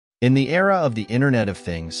In the era of the Internet of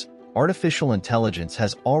Things, artificial intelligence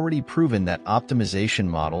has already proven that optimization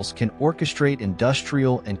models can orchestrate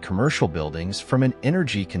industrial and commercial buildings from an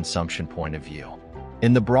energy consumption point of view.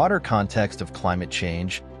 In the broader context of climate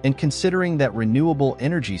change, and considering that renewable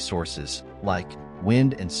energy sources, like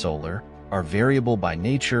wind and solar, are variable by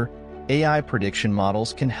nature, AI prediction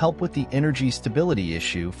models can help with the energy stability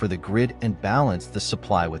issue for the grid and balance the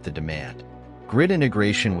supply with the demand. Grid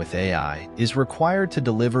integration with AI is required to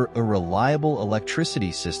deliver a reliable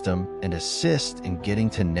electricity system and assist in getting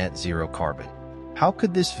to net zero carbon. How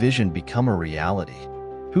could this vision become a reality?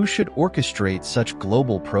 Who should orchestrate such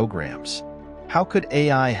global programs? How could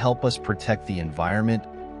AI help us protect the environment,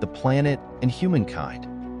 the planet, and humankind?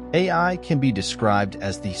 AI can be described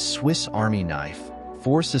as the Swiss Army knife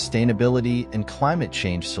for sustainability and climate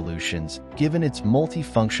change solutions, given its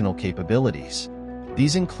multifunctional capabilities.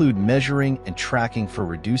 These include measuring and tracking for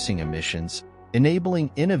reducing emissions, enabling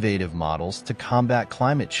innovative models to combat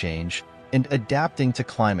climate change, and adapting to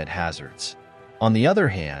climate hazards. On the other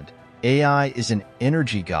hand, AI is an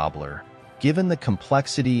energy gobbler, given the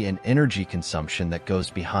complexity and energy consumption that goes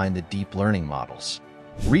behind the deep learning models.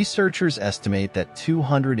 Researchers estimate that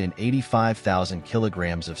 285,000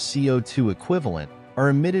 kilograms of CO2 equivalent are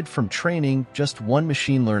emitted from training just one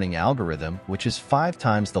machine learning algorithm, which is 5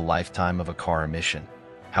 times the lifetime of a car emission.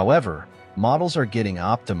 However, models are getting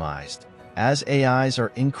optimized as AIs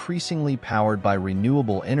are increasingly powered by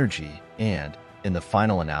renewable energy and, in the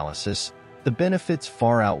final analysis, the benefits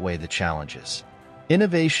far outweigh the challenges.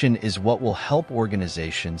 Innovation is what will help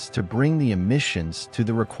organizations to bring the emissions to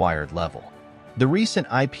the required level. The recent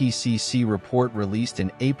IPCC report released in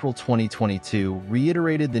April 2022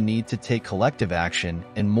 reiterated the need to take collective action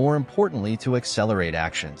and, more importantly, to accelerate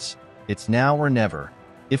actions. It's now or never.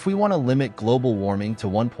 If we want to limit global warming to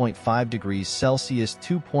 1.5 degrees Celsius,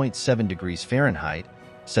 2.7 degrees Fahrenheit,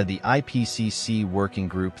 said the IPCC Working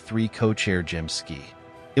Group 3 co-chair Jim Ski.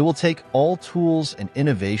 It will take all tools and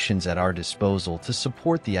innovations at our disposal to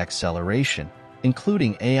support the acceleration,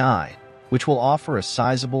 including AI, which will offer a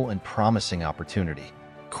sizable and promising opportunity.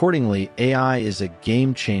 Accordingly, AI is a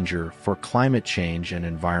game changer for climate change and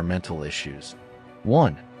environmental issues.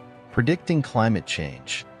 1. Predicting climate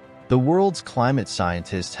change. The world's climate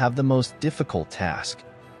scientists have the most difficult task: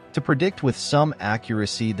 to predict with some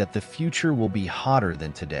accuracy that the future will be hotter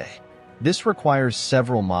than today. This requires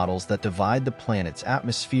several models that divide the planet's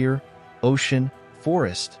atmosphere, ocean,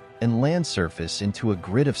 forest, and land surface into a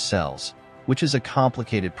grid of cells, which is a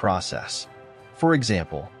complicated process. For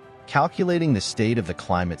example, calculating the state of the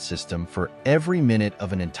climate system for every minute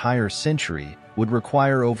of an entire century would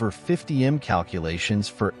require over 50 calculations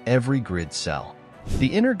for every grid cell. The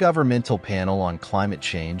Intergovernmental Panel on Climate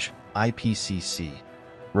Change, IPCC,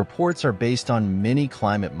 reports are based on many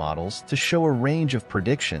climate models to show a range of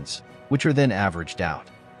predictions, which are then averaged out.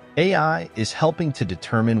 AI is helping to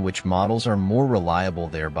determine which models are more reliable,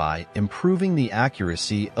 thereby improving the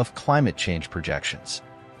accuracy of climate change projections.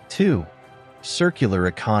 2. Circular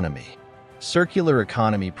economy. Circular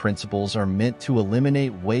economy principles are meant to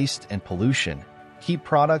eliminate waste and pollution, keep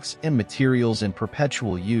products and materials in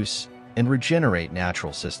perpetual use, and regenerate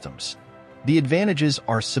natural systems. The advantages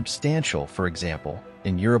are substantial. For example,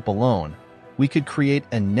 in Europe alone, we could create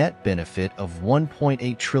a net benefit of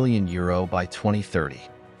 €1.8 trillion by 2030.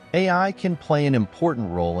 AI can play an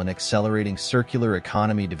important role in accelerating circular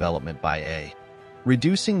economy development by A,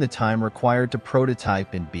 reducing the time required to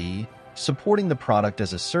prototype, and B, supporting the product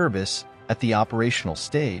as a service at the operational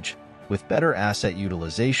stage with better asset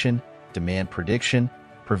utilization, demand prediction,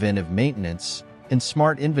 preventive maintenance, and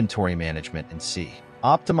smart inventory management, and C,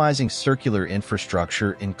 optimizing circular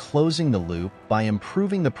infrastructure and closing the loop by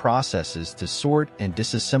improving the processes to sort and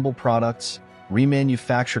disassemble products,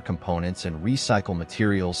 remanufacture components, and recycle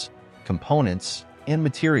materials, components, and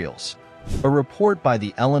materials. A report by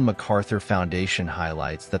the Ellen MacArthur Foundation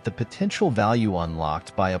highlights that the potential value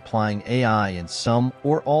unlocked by applying AI in some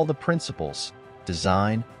or all the principles,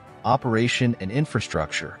 design, operation, and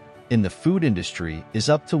infrastructure in the food industry is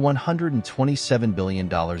up to $127 billion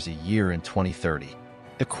a year in 2030.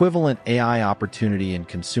 Equivalent AI opportunity in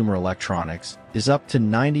consumer electronics is up to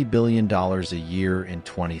 $90 billion a year in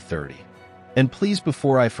 2030. And please,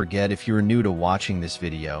 before I forget, if you're new to watching this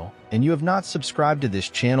video and you have not subscribed to this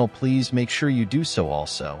channel, please make sure you do so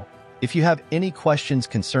also. If you have any questions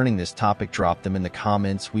concerning this topic, drop them in the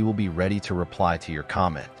comments. We will be ready to reply to your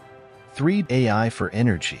comment. 3. AI for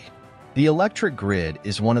energy. The electric grid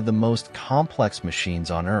is one of the most complex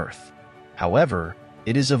machines on Earth. However,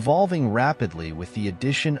 it is evolving rapidly with the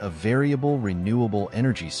addition of variable renewable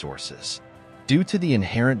energy sources. Due to the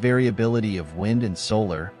inherent variability of wind and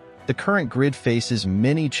solar, The current grid faces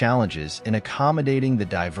many challenges in accommodating the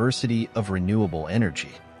diversity of renewable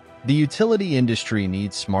energy. The utility industry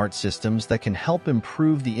needs smart systems that can help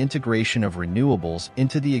improve the integration of renewables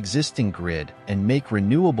into the existing grid and make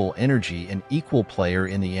renewable energy an equal player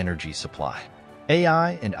in the energy supply.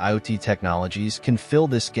 AI and IoT technologies can fill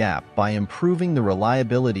this gap by improving the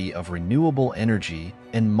reliability of renewable energy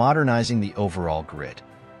and modernizing the overall grid.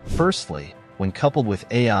 Firstly, when coupled with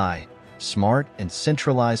AI, smart and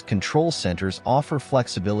centralized control centers offer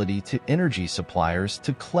flexibility to energy suppliers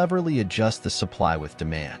to cleverly adjust the supply with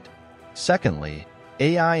demand. Secondly,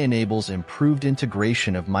 AI enables improved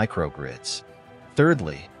integration of microgrids.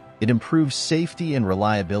 Thirdly, it improves safety and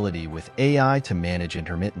reliability with AI to manage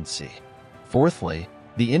intermittency. Fourthly,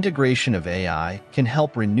 the integration of AI can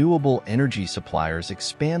help renewable energy suppliers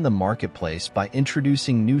expand the marketplace by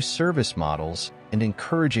introducing new service models and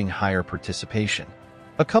encouraging higher participation.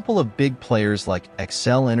 A couple of big players like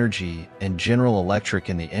Xcel Energy and General Electric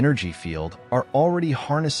in the energy field are already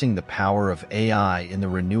harnessing the power of AI in the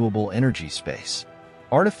renewable energy space.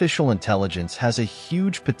 Artificial intelligence has a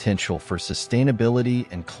huge potential for sustainability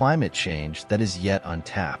and climate change that is yet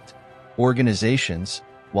untapped. Organizations,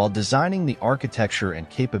 while designing the architecture and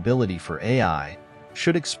capability for AI,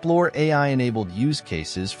 should explore AI-enabled use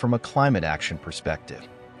cases from a climate action perspective.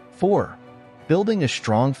 4. Building a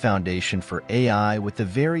strong foundation for AI with the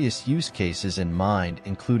various use cases in mind,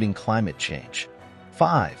 including climate change.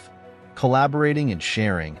 5. Collaborating and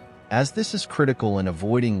sharing, as this is critical in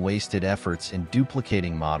avoiding wasted efforts in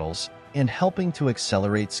duplicating models and helping to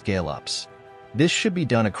accelerate scale-ups. This should be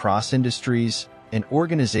done across industries and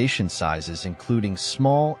organization sizes, including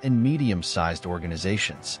small and medium-sized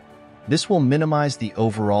organizations. This will minimize the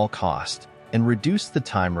overall cost and reduce the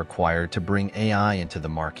time required to bring AI into the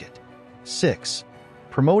market. 6.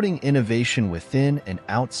 Promoting innovation within and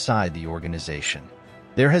outside the organization.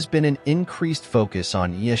 There has been an increased focus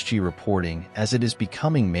on ESG reporting as it is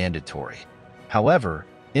becoming mandatory. However,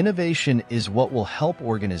 innovation is what will help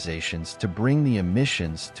organizations to bring the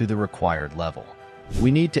emissions to the required level.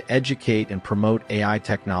 We need to educate and promote AI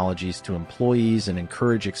technologies to employees and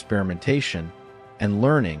encourage experimentation and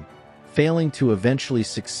learning, failing to eventually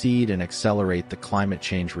succeed and accelerate the climate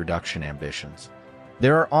change reduction ambitions.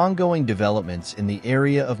 There are ongoing developments in the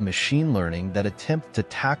area of machine learning that attempt to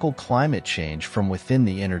tackle climate change from within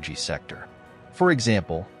the energy sector. For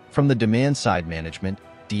example, from the demand-side management,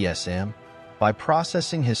 DSM, by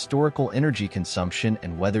processing historical energy consumption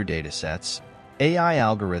and weather datasets, AI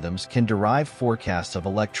algorithms can derive forecasts of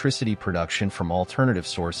electricity production from alternative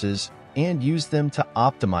sources and use them to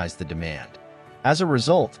optimize the demand. As a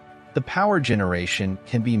result, the power generation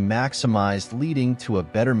can be maximized, leading to a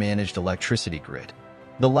better managed electricity grid.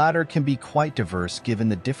 The latter can be quite diverse given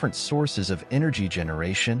the different sources of energy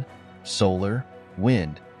generation: solar,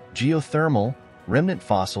 wind, geothermal, remnant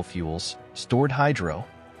fossil fuels, stored hydro.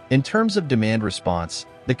 In terms of demand response,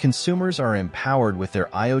 the consumers are empowered with their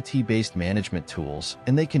IoT-based management tools,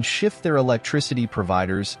 and they can shift their electricity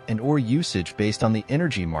providers and/or usage based on the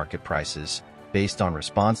energy market prices, based on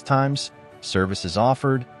response times, services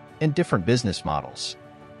offered, and different business models.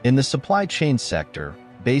 In the supply chain sector,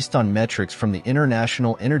 based on metrics from the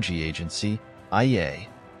International Energy Agency, IEA,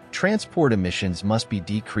 transport emissions must be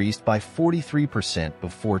decreased by 43%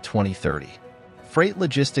 before 2030. Freight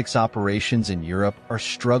logistics operations in Europe are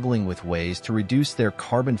struggling with ways to reduce their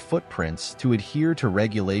carbon footprints to adhere to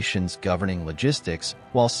regulations governing logistics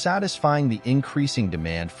while satisfying the increasing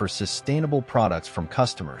demand for sustainable products from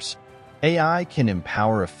customers. AI can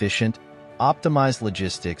empower efficient, optimized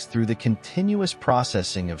logistics through the continuous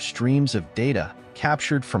processing of streams of data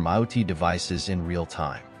captured from IoT devices in real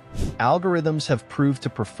time. Algorithms have proved to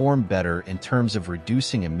perform better in terms of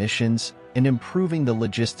reducing emissions and improving the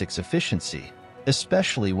logistics efficiency,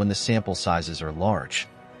 especially when the sample sizes are large.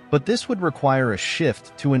 But this would require a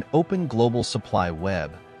shift to an open global supply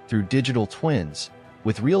web through digital twins,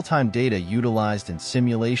 with real-time data utilized in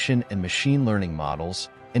simulation and machine learning models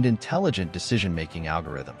and intelligent decision-making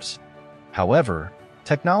algorithms. However,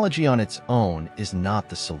 technology on its own is not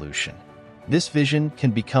the solution. This vision can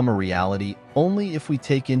become a reality only if we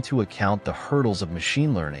take into account the hurdles of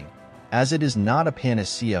machine learning, as it is not a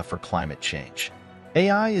panacea for climate change.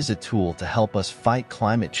 AI is a tool to help us fight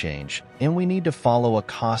climate change, and we need to follow a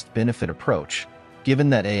cost-benefit approach, given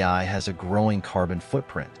that AI has a growing carbon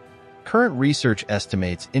footprint. Current research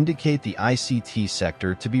estimates indicate the ICT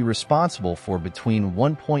sector to be responsible for between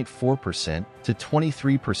 1.4% to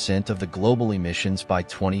 23% of the global emissions by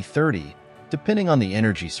 2030, depending on the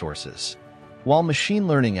energy sources. While machine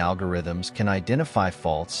learning algorithms can identify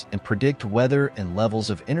faults and predict weather and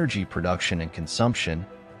levels of energy production and consumption,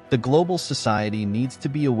 the global society needs to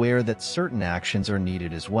be aware that certain actions are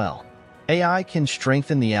needed as well. AI can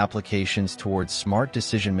strengthen the applications towards smart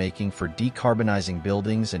decision-making for decarbonizing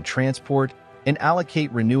buildings and transport and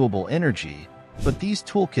allocate renewable energy, but these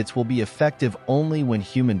toolkits will be effective only when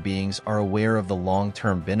human beings are aware of the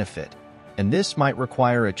long-term benefit, and this might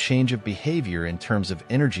require a change of behavior in terms of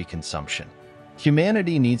energy consumption.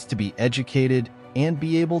 Humanity needs to be educated and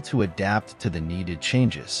be able to adapt to the needed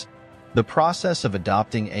changes. The process of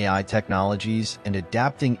adopting AI technologies and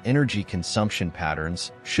adapting energy consumption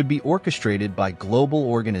patterns should be orchestrated by global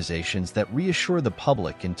organizations that reassure the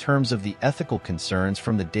public in terms of the ethical concerns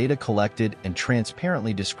from the data collected and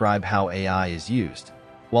transparently describe how AI is used,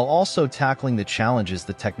 while also tackling the challenges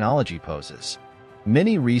the technology poses.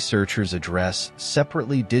 Many researchers address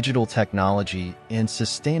separately digital technology and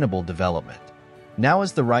sustainable development. Now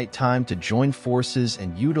is the right time to join forces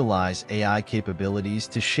and utilize AI capabilities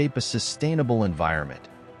to shape a sustainable environment.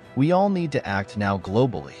 We all need to act now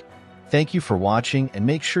globally. Thank you for watching, and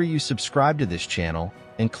make sure you subscribe to this channel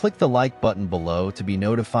and click the like button below to be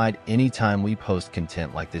notified anytime we post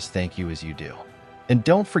content like this. Thank you as you do. And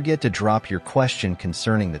don't forget to drop your question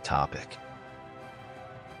concerning the topic.